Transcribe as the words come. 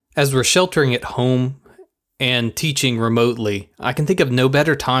As we're sheltering at home and teaching remotely, I can think of no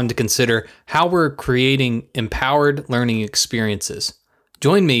better time to consider how we're creating empowered learning experiences.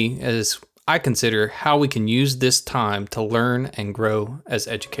 Join me as I consider how we can use this time to learn and grow as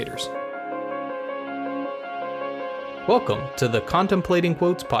educators. Welcome to the Contemplating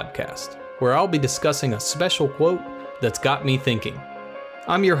Quotes podcast, where I'll be discussing a special quote that's got me thinking.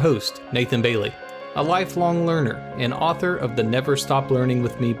 I'm your host, Nathan Bailey, a lifelong learner and author of the Never Stop Learning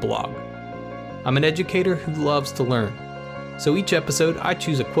With Me blog. I'm an educator who loves to learn. So each episode, I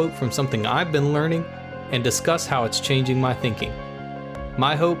choose a quote from something I've been learning and discuss how it's changing my thinking.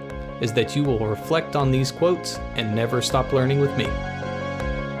 My hope is that you will reflect on these quotes and never stop learning with me.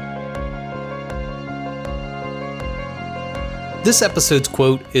 This episode's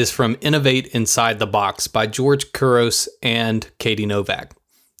quote is from Innovate Inside the Box by George Couros and Katie Novak.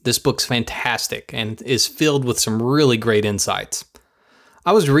 This book's fantastic and is filled with some really great insights.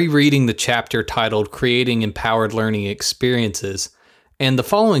 I was rereading the chapter titled Creating Empowered Learning Experiences, and the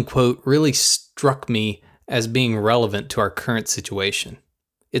following quote really struck me as being relevant to our current situation.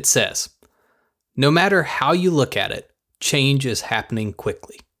 It says, "No matter how you look at it, change is happening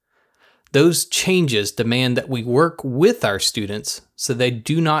quickly. Those changes demand that we work with our students so they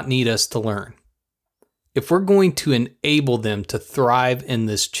do not need us to learn. If we're going to enable them to thrive in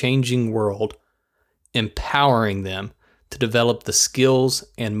this changing world, empowering them to develop the skills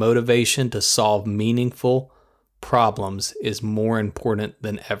and motivation to solve meaningful problems is more important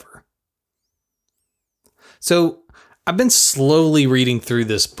than ever." So I've been slowly reading through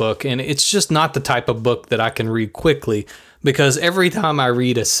this book, and it's just not the type of book that I can read quickly, because every time I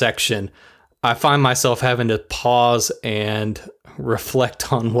read a section, I find myself having to pause and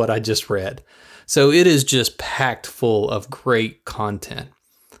reflect on what I just read. So it is just packed full of great content.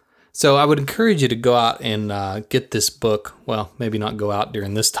 So I would encourage you to go out and get this book. Well, maybe not go out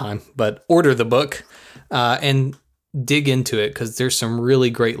during this time, but order the book and dig into it, because there's some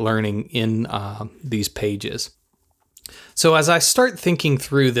really great learning in these pages. So as I start thinking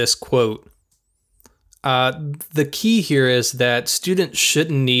through this quote, the key here is that students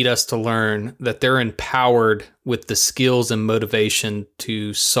shouldn't need us to learn, that they're empowered with the skills and motivation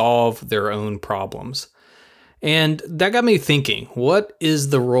to solve their own problems. And that got me thinking, what is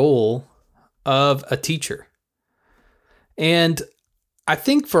the role of a teacher? And I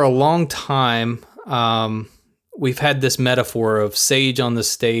think for a long time, we've had this metaphor of sage on the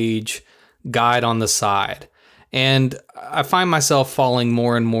stage, guide on the side. And I find myself falling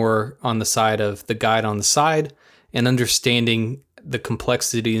more and more on the side of the guide on the side and understanding the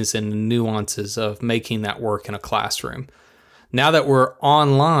complexities and the nuances of making that work in a classroom. Now that we're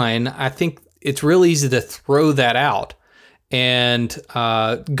online, I think it's really easy to throw that out and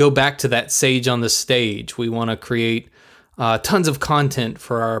go back to that sage on the stage. We want to create tons of content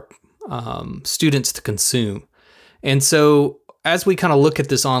for our students to consume. And so as we kind of look at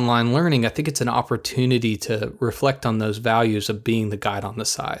this online learning, I think it's an opportunity to reflect on those values of being the guide on the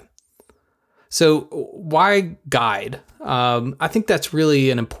side. So why guide? I think that's really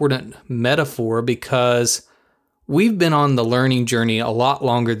an important metaphor, because we've been on the learning journey a lot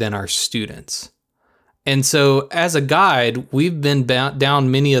longer than our students. And so as a guide, we've been down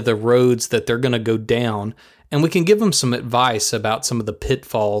many of the roads that they're going to go down, and we can give them some advice about some of the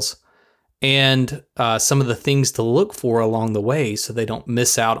pitfalls and some of the things to look for along the way so they don't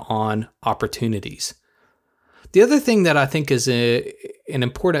miss out on opportunities. The other thing that I think is an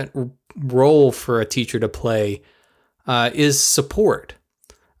important role for a teacher to play is support.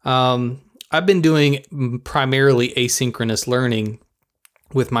 I've been doing primarily asynchronous learning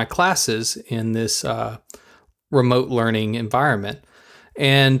with my classes in this remote learning environment.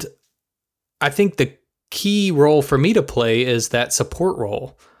 And I think the key role for me to play is that support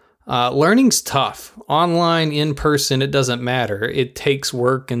role. Learning's tough. Online, in person, it doesn't matter. It takes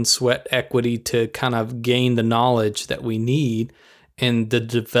work and sweat equity to kind of gain the knowledge that we need and to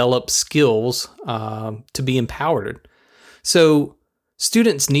develop skills to be empowered. So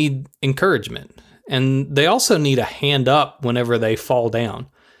students need encouragement, and they also need a hand up whenever they fall down.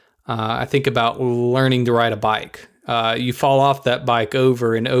 I think about learning to ride a bike. You fall off that bike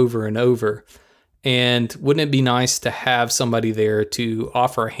over and over and over. And wouldn't it be nice to have somebody there to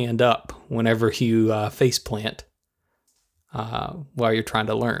offer a hand up whenever you face plant while you're trying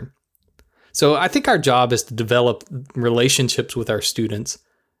to learn? So I think our job is to develop relationships with our students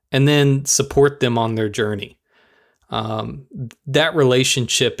and then support them on their journey. That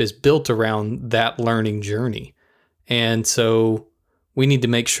relationship is built around that learning journey. And so we need to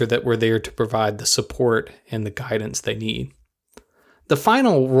make sure that we're there to provide the support and the guidance they need. The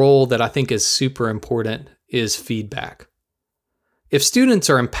final role that I think is super important is feedback. If students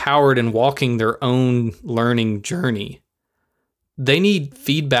are empowered in walking their own learning journey, they need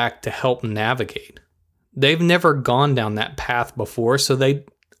feedback to help navigate. They've never gone down that path before, so they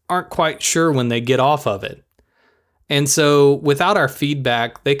aren't quite sure when they get off of it. And so without our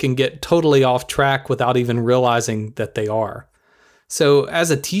feedback, they can get totally off track without even realizing that they are. So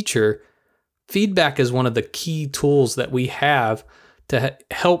as a teacher, feedback is one of the key tools that we have to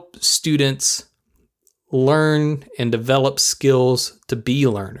help students learn and develop skills to be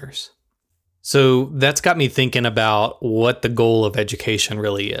learners. So that's got me thinking about what the goal of education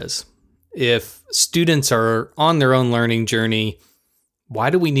really is. If students are on their own learning journey, why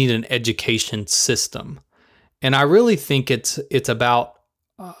do we need an education system? And I really think it's about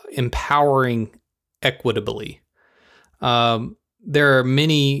empowering equitably. There are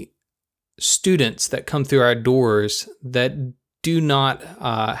many students that come through our doors that do not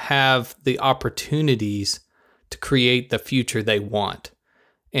have the opportunities to create the future they want.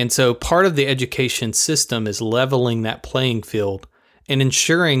 And so part of the education system is leveling that playing field and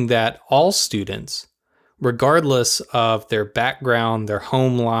ensuring that all students, regardless of their background, their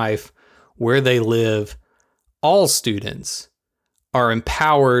home life, where they live, all students are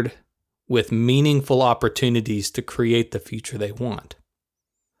empowered with meaningful opportunities to create the future they want.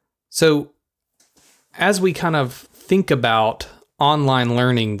 So as we kind of think about online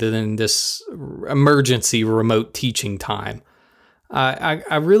learning in this emergency remote teaching time,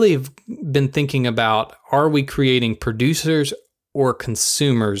 I really have been thinking about, are we creating producers or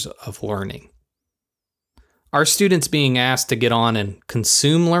consumers of learning? Are students being asked to get on and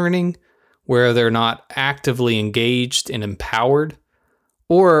consume learning where they're not actively engaged and empowered?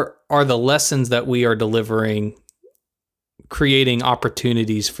 Or are the lessons that we are delivering creating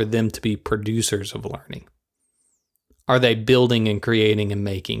opportunities for them to be producers of learning? Are they building and creating and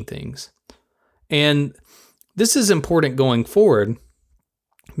making things? And this is important going forward,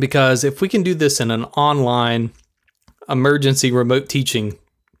 because if we can do this in an online emergency remote teaching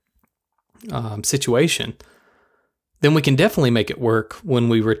situation, then we can definitely make it work when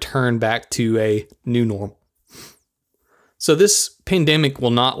we return back to a new normal. So this pandemic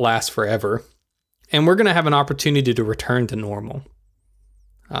will not last forever, and we're going to have an opportunity to return to normal.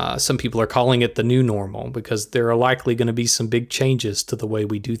 Some people are calling it the new normal because there are likely going to be some big changes to the way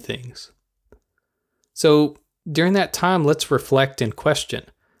we do things. So during that time, let's reflect and question.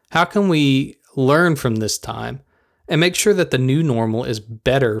 How can we learn from this time and make sure that the new normal is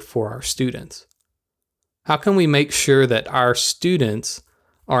better for our students? How can we make sure that our students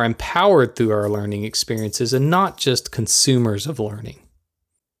are empowered through our learning experiences and not just consumers of learning?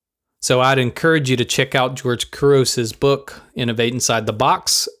 So I'd encourage you to check out George Couros' book, Innovate Inside the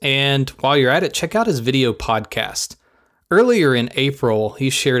Box, and while you're at it, check out his video podcast. Earlier in April, he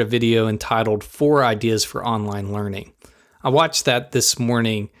shared a video entitled 4 Ideas for Online Learning. I watched that this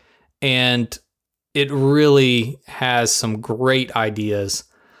morning, and it really has some great ideas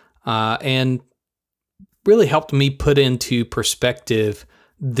and really helped me put into perspective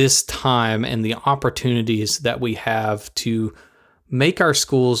this time and the opportunities that we have to make our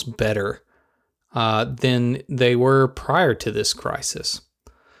schools better than they were prior to this crisis.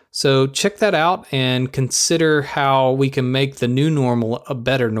 So check that out and consider how we can make the new normal a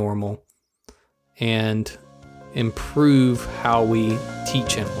better normal and improve how we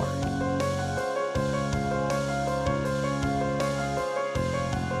teach and learn.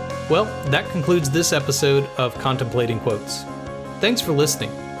 Well, that concludes this episode of Contemplating Quotes. Thanks for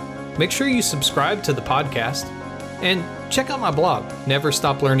listening. Make sure you subscribe to the podcast and check out my blog, Never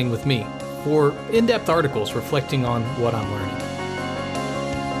Stop Learning with Me, for in-depth articles reflecting on what I'm learning.